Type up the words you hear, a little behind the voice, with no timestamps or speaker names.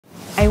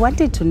I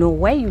wanted to know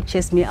why you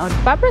chased me out.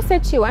 Barbara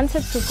said she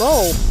wanted to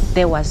go.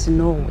 There was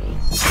no way.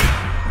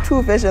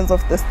 Two versions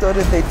of the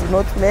story, they do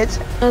not match.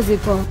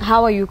 Nozipho,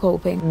 how are you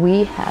coping?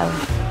 We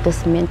have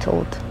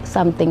dismantled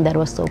something that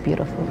was so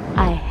beautiful.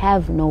 I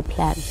have no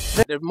plan.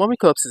 The Mommy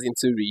Club Season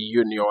 2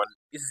 reunion,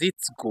 is it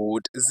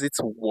good? Is it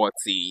worth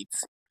it?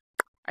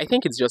 I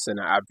think it's just an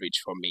average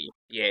for me,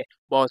 yeah.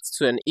 But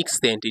to an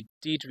extent, it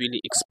did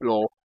really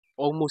explore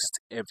almost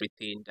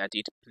everything that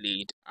it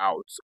played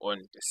out on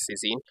the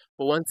season.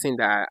 But one thing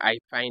that I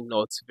find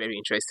not very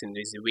interesting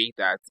is the way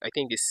that I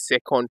think the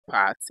second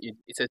part,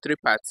 it's a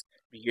three-part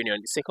reunion.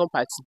 The second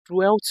part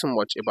dwell too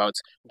much about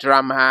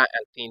drama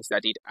and things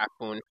that did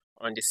happen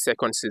on the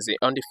second season,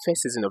 on the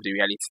first season of the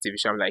reality TV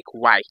show. I'm like,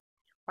 why?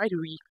 Why do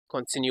we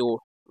continue?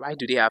 Why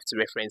do they have to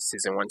reference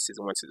season one,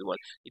 season one, season one?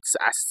 It's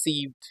as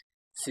if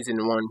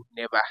season one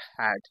never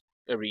had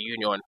a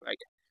reunion. Like,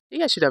 you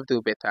guys should have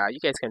done better.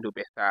 You guys can do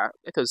better.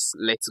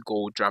 Let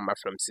go drama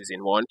from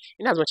season one.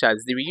 In as much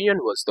as the reunion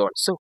was done,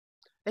 so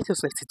let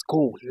us let it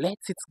go. Let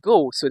it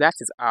go. So that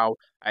is how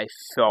I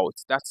felt.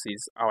 That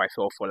is how I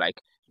felt for like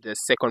the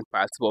second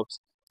part. But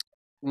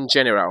in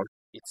general,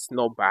 it's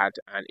not bad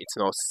and it's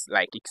not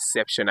like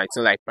exceptional. It's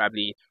not like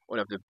probably one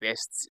of the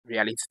best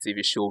reality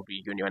TV show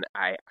reunion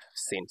I have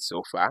seen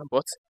so far,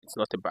 but it's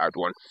not a bad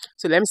one.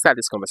 So let me start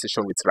this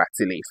conversation with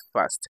Ratile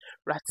first.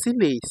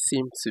 Ratile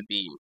seemed to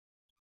be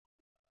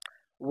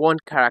one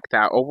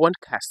character or one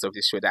cast of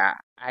the show that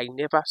I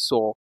never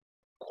saw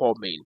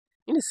coming.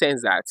 In the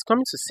sense that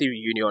coming to see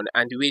reunion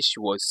and the way she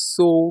was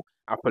so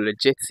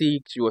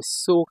apologetic, she was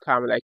so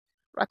calm, like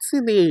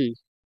Ratile.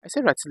 I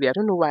said Ratile, I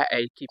don't know why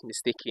I keep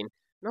mistaking.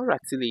 Not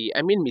Ratile,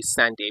 I mean Miss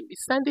Sande.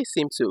 Miss Sande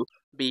seemed to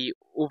be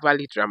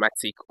overly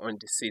dramatic on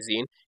the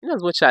season. In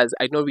as much as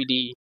I don't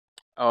really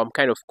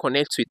kind of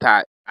connect with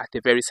her at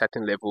a very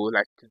certain level,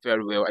 like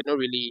very well. I don't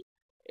really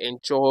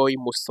enjoy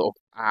most of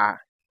her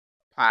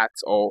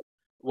parts or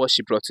what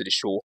she brought to the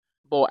show.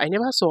 But I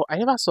never saw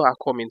her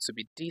coming to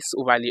be this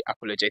overly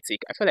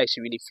apologetic. I feel like she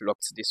really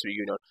flopped this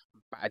reunion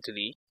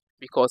badly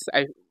because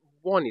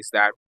one is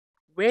that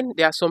when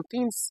there are some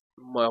things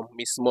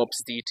Miss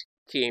Mops did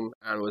came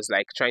and was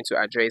like trying to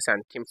address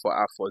and came for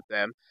her for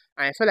them,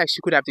 and I felt like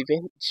she could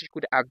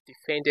have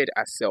defended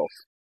herself,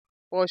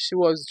 but she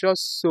was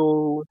just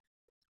so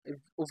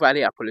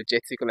overly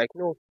apologetic. Like,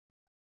 no,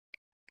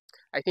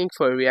 I think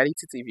for a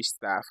reality TV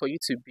star, for you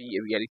to be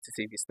a reality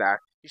TV star,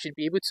 you should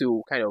be able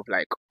to kind of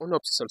like own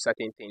up to some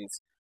certain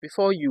things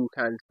before you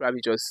can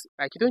probably just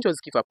like you don't just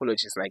give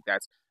apologies like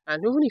that.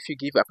 And even if you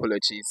give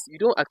apologies, you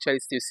don't actually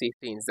still say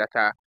things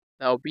that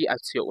will be at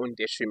your own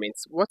detriment.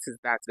 What is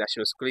that she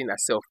was calling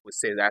herself would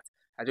say that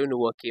I don't know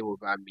what came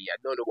over me, I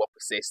don't know what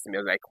possessed me.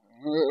 I was like,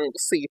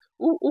 see,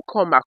 who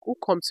come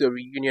to a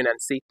reunion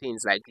and say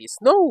things like this?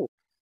 No,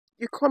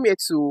 you come here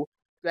to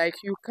like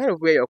you kind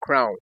of wear your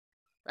crown.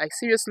 Like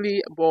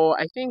seriously, but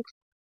I think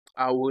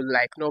I would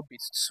like not be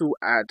too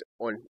hard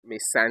on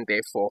Miss Sande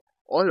for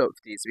all of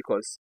this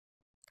because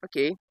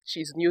okay,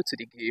 she's new to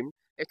the game.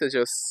 Let us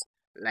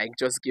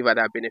just give her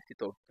that benefit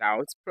of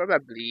doubt.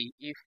 Probably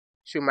if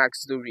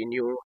Showmax do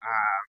renew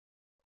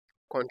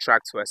her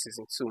contract for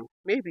season two,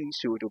 maybe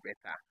she will do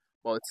better.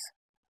 But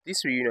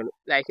this reunion,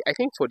 like I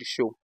think for the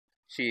show,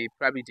 she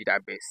probably did her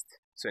best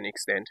to an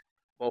extent.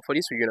 But for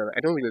this reunion,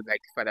 I don't really like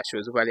the fact that she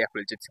was overly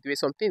apologetic. There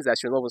were some things that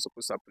she was not even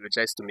supposed to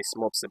apologize to Miss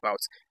Mops about,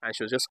 and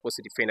she was just supposed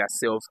to defend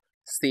herself,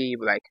 stay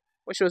like.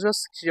 But she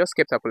just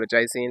kept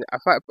apologizing.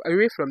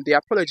 Away from the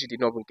apology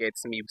did not even get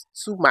me. It was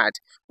too mad.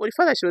 But the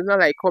fact that she was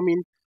not like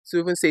coming to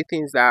even say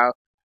things that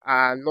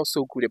are not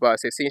so good about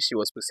herself, saying she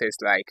was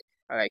possessed, like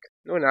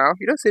no, now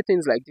you don't say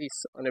things like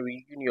this on a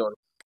reunion.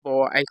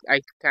 But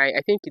I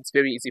think it's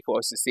very easy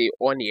for us to say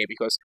on here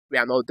because we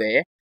are not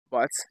there.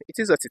 But it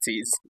is what it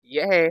is.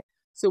 Yeah.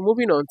 So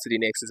moving on to the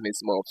next is Miss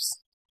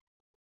Mops.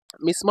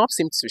 Miss Mops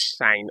seemed to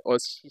shine, or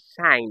she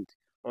shined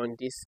on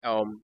this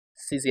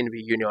season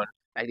reunion,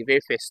 like the very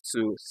first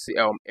two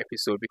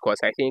episode, because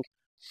I think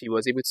she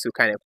was able to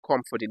kind of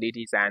come for the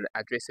ladies and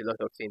address a lot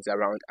of things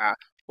around her.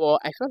 But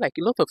I felt like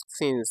a lot of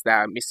things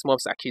that Miss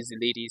Mops accused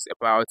the ladies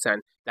about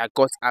and that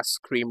got her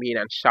screaming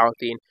and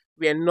shouting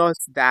were not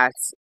that.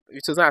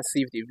 It was not as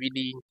if they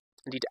really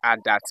did her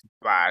that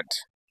bad.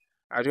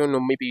 I don't know.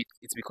 Maybe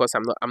it's because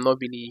I'm not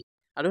really.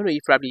 I don't know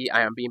if probably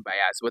I am being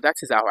biased, but that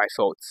is how I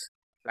felt.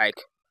 Like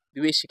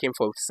the way she came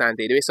for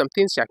Sunday, there were some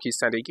things she accused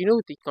Sunday. You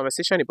know, the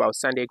conversation about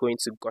Sunday going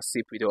to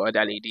gossip with the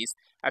other ladies.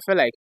 I felt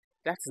like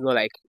that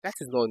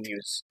is not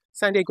news.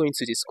 Sunday going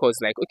to discuss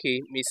like,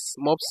 okay, Miss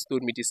Mops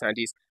told me this and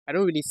this. I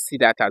don't really see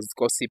that as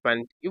gossip,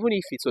 and even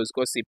if it was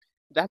gossip,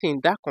 that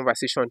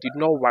conversation did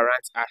not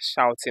warrant her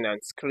shouting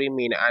and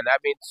screaming and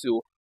having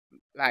to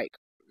like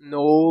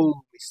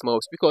no Miss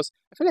because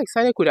I feel like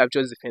Sanya could have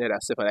just defended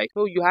herself and like,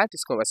 oh, you had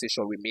this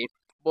conversation with me,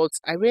 but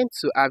I went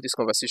to have this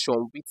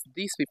conversation with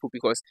these people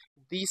because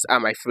these are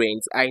my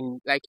friends. I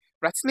like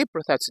Ratile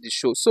brought her to the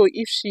show, so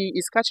if she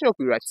is catching up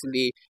with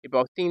Ratile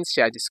about things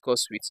she had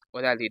discussed with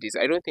other ladies,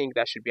 I don't think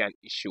that should be an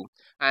issue.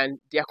 And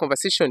their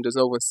conversation does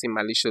not even seem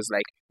malicious.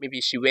 Like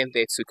maybe she went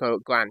there to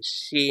go and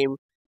shame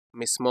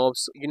Miss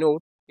Mops. You know,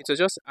 It was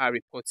just her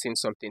reporting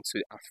something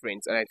to her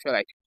friends, and I felt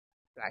like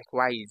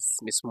why is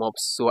Miss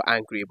Mops so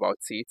angry about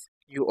it?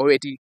 You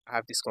already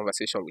have this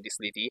conversation with this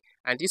lady,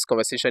 and this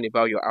conversation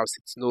about your house,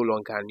 it's no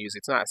longer news.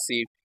 It's not as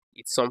if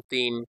it's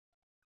something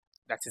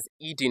that is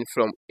hidden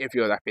from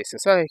every other person.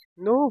 So like,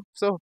 no,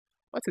 so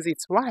what is it?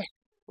 Why?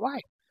 Why?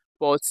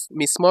 But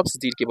Miss Mops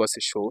did give us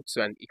a show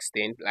to an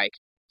extent. Like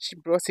she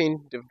brought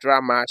in the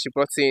drama, she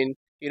brought in,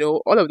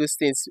 all of those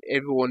things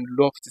everyone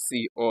loved to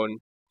see on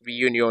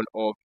reunion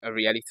of a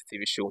reality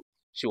TV show.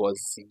 She was,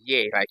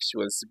 yeah, like she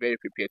was very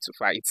prepared to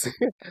fight.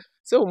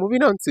 So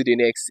moving on to the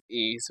next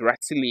is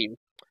Ratile.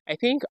 I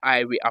think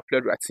I will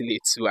upload Ratile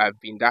to have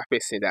been that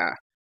person that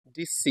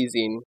this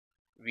season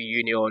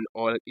reunion,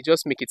 or it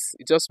just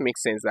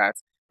makes sense that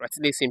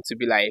Ratile seemed to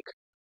be like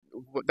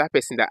that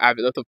person that have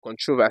a lot of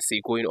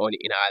controversy going on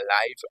in our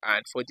life,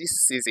 and for this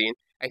season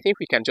I think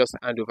we can just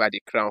hand over the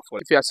crown for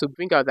if you have to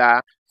bring out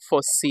that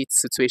first seat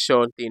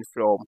situation thing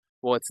from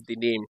what's the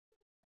name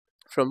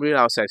from Real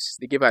Housewives.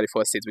 They gave her the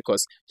first seat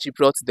because she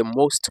brought the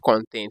most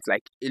content,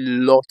 like a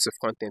lot of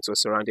content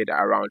was surrounded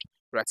around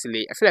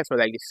Ratile. I feel like for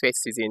like the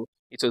first season,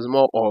 it was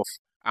more of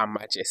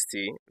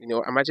Hermajesty.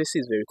 Hermajesty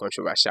is very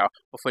controversial,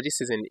 but for this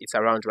season, it's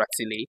around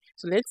Ratile.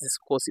 So let's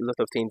discuss a lot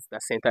of things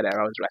that centered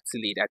around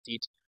Ratile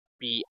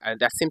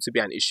that seemed to be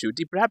an issue.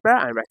 The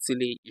Brabra and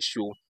Ratile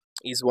issue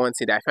is one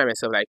thing that I find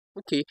myself like,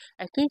 okay,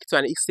 I think to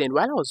an extent,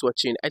 while I was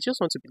watching, I just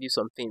want to believe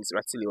some things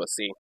Ratile was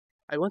saying.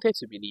 I wanted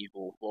to believe,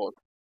 but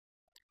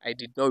I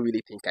did not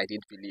really think I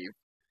did believe.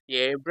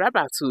 Yeah,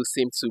 Brabra too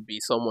seemed to be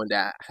someone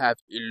that have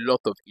a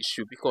lot of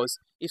issue because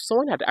if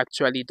someone had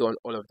actually done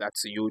all of that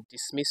to you,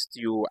 dismissed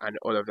you and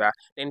all of that,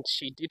 then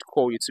she did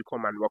call you to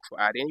come and work for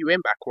her. Then you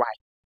went back. Why?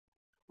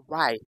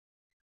 Why?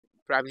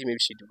 Probably maybe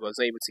she was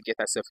not able to get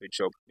herself a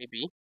job.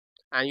 Maybe.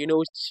 And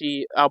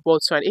but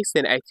to an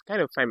extent, I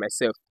kind of find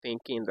myself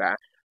thinking that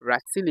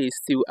Ratile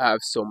still have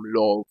some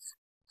love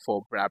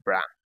for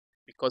Brabra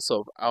because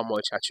of how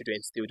much her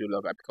children still do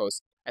love her.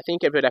 Because I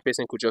think every other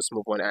person could just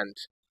move on and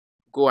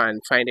go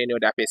and find any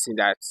other person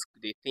that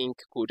they think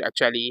could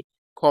actually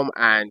come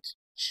and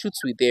shoot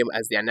with them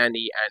as their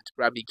nanny and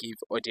probably give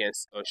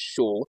audience a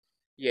show.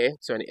 Yeah,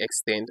 to an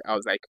extent, I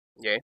was like,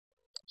 yeah,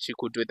 she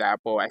could do that,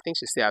 but I think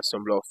she still has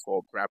some love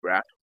for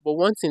Brabra. But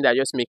one thing that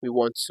just make me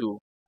want to,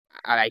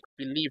 I like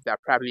believe that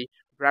probably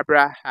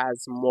Brabra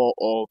has more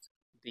of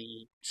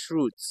the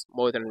truth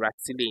more than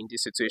Ratile in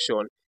this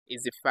situation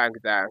is the fact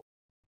that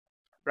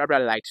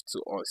Brabra lied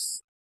to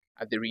us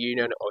at the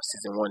reunion of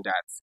season one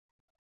that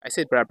I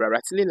said Brabra.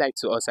 Ratile lied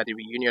to us at the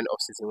reunion of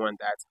season one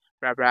that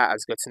Brabra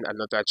has gotten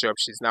another job.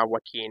 She's now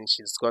working.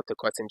 She's got a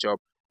cutting job,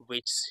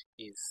 which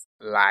is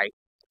lie.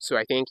 So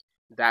I think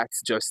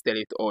that's just tell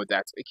it all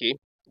that okay,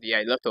 there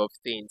are a lot of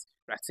things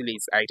Ratile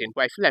is hiding.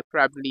 But I feel like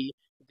probably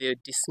the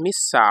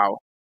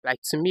dismissal, like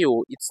to me,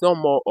 it's not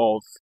more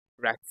of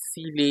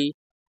Ratile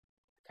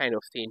kind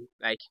of thing.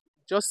 Like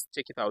just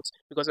check it out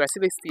because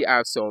Ratile still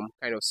have some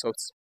kind of soft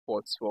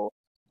spots for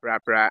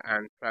Brabra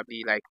and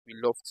probably like we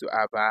love to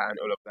have her and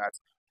all of that.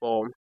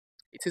 But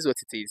it is what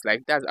it is.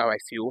 Like that's how I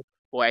feel.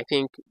 But I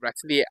think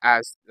Ratile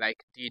has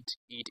like did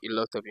eat a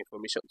lot of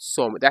information.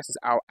 Some that is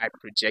how I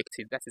project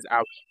it. That is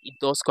how it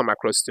does come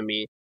across to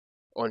me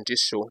on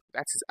this show.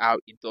 That is how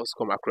it does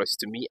come across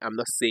to me. I'm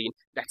not saying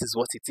that is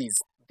what it is.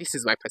 This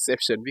is my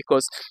perception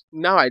because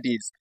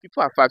nowadays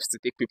people are fast to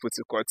take people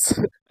to court.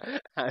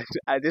 And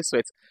at this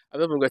point, I've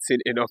not even gotten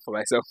enough for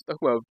myself. Talk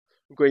about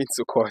going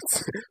to court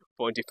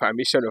for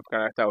defamation of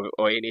character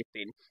or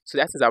anything. So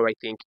that is how I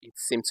think it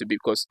seemed to be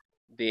because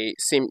they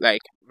seem like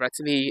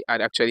Ratile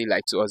had actually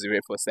lied to us the very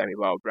first time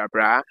about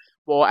Brabra.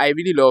 But I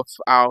really love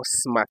how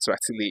smart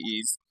Ratile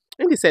is.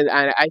 In the sense,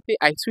 and I think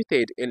I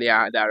tweeted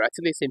earlier that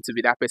Ratile seemed to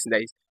be that person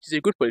that is she's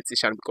a good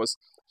politician because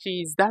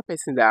she's that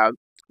person that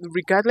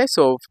regardless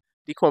of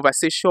the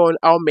conversation,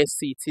 how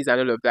messy it is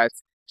and all of that,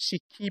 she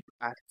keep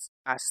at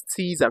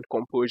steeze and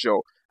composure.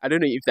 I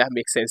don't know if that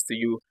makes sense to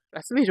you.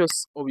 Ratile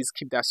just always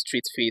keep that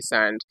straight face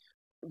and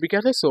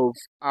regardless of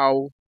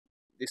how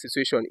the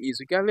situation is,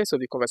 regardless of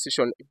the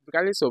conversation,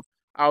 regardless of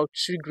how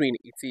triggering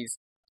it is,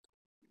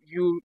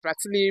 you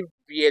Ratile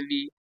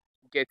really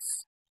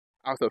gets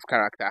out of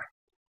character.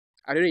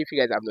 I don't know if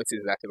you guys have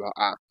noticed that about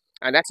her.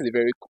 And that's a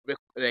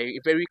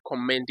very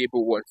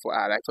commendable one for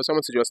her. Like for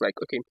someone to just like,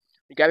 okay,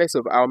 regardless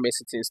of how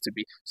messy things to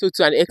be. So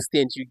to an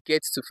extent you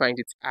get to find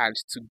it hard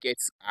to get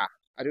her.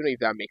 I don't know if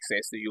that makes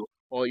sense to you.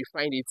 Or you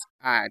find it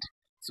hard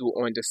to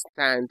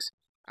understand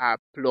our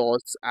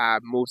plots, our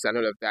moves and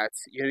all of that.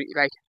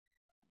 Like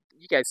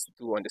you guys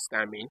do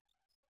understand me.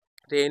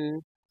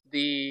 Then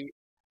the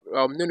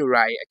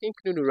Nunurai, I think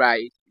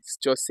Nunurai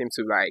just seems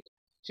to like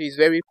she's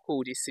very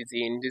cool this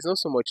season. There's not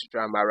so much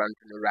drama around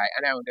Nunurai,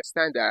 and I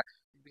understand that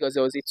because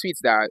there was a tweet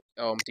that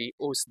the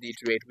host did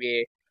read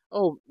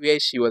where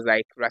she was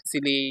like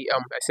Ratile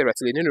I said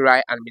Ratile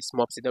Nunurai and Miss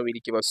Mops did not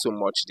really give us so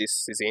much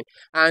this season.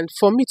 And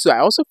for me too, I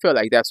also felt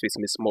like that with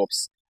Miss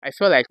Mops. I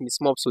felt like Miss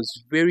Mops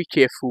was very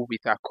careful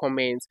with her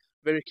comments,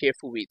 very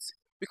careful with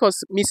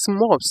because Miss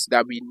Mops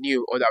that we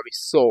knew or that we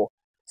saw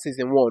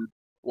season one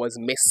was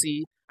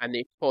messy and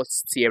a pot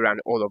steer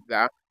and all of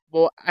that.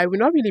 But I will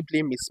not really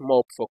blame Miss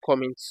Mop for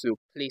coming to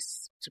play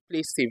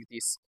safe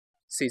this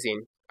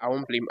season. I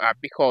won't blame her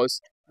because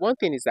one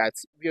thing is that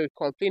we were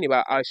complaining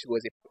about how she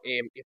was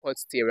a pot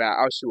steerer,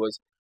 how she was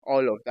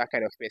all of that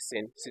kind of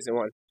person season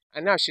one,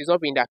 and now she's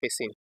not being that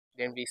person.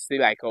 Then we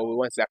still like, oh, we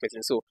want that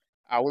person. So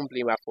I won't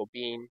blame her for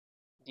being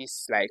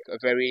this like a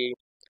very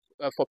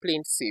for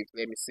playing safe.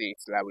 Let me say it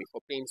that way,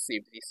 for playing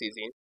safe this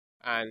season.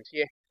 And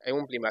yeah, I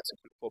won't blame her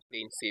for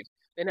playing safe.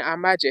 Then Her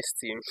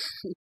Majesty.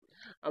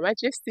 Her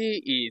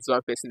Majesty is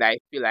one person that I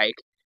feel like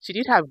she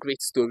did have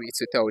great stories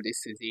to tell this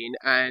season,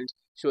 and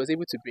she was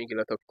able to bring a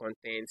lot of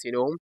content,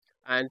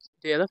 And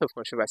there are a lot of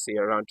controversy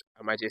around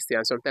Her Majesty,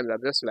 and sometimes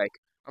I'm just like,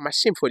 I'm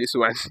ashamed for this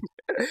one.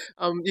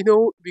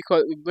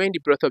 Because when they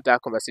brought up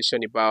that conversation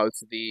about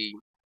the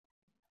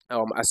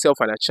herself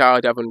and a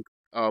child haven't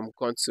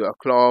gone to a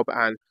club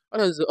and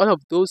all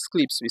of those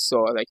clips we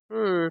saw like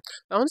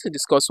I want to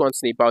discuss one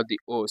thing about the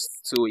host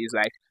too is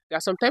like there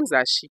are sometimes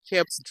that she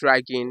kept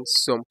dragging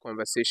some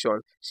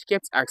conversation, she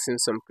kept asking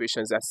some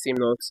questions that seem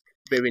not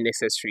very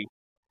necessary,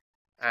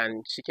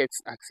 and she kept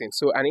asking.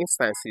 So an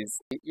instance is,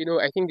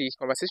 I think the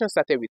conversation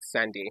started with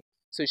Sunday.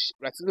 So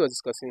Ratile was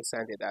discussing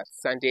Sunday that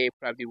Sunday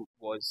probably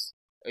was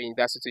in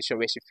that situation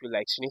where she feel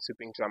like she needs to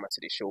bring drama to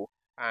the show,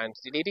 and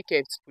the lady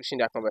kept pushing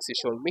that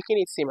conversation,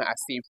 making it seem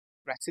as if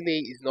Ratile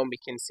is not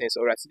making sense,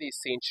 or Ratile is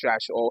saying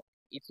trash, or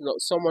it's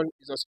not someone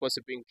is not supposed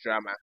to bring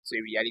drama to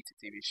a reality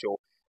TV show.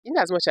 In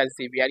as much as it's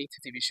a reality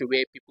TV show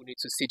where people need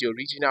to see the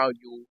original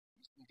you,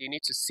 they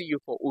need to see you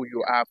for who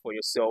you are for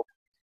yourself.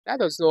 That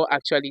does not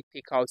actually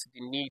take out the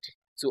need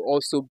to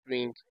also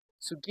bring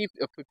to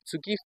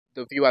give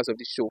the viewers of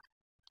the show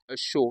a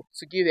show,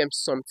 to give them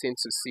something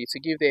to see, to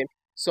give them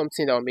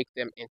something that will make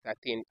them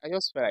entertained. I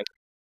just feel like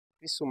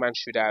this woman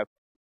should have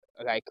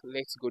like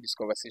let's go this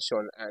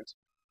conversation and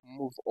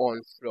move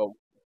on from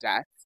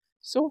that.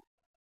 So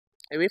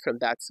away from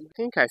that, I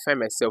think I find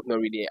myself not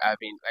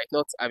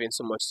having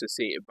so much to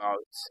say about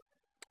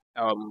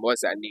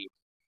what's her name?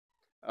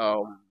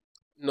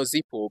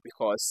 Nozipho,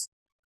 because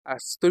her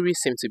story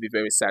seemed to be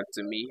very sad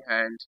to me,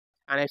 and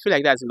I feel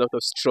like there's a lot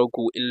of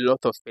struggle, a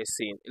lot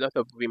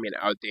of women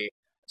out there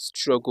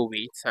struggle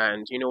with,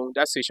 and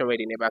that situation where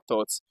they never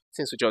thought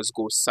things would just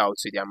go south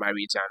with their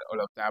marriage and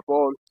all of that.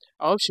 But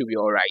I hope she'll be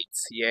alright.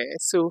 Yeah.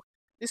 So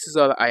this is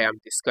all I am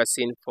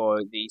discussing for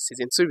the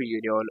season 2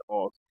 reunion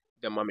of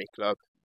the Mommy Club.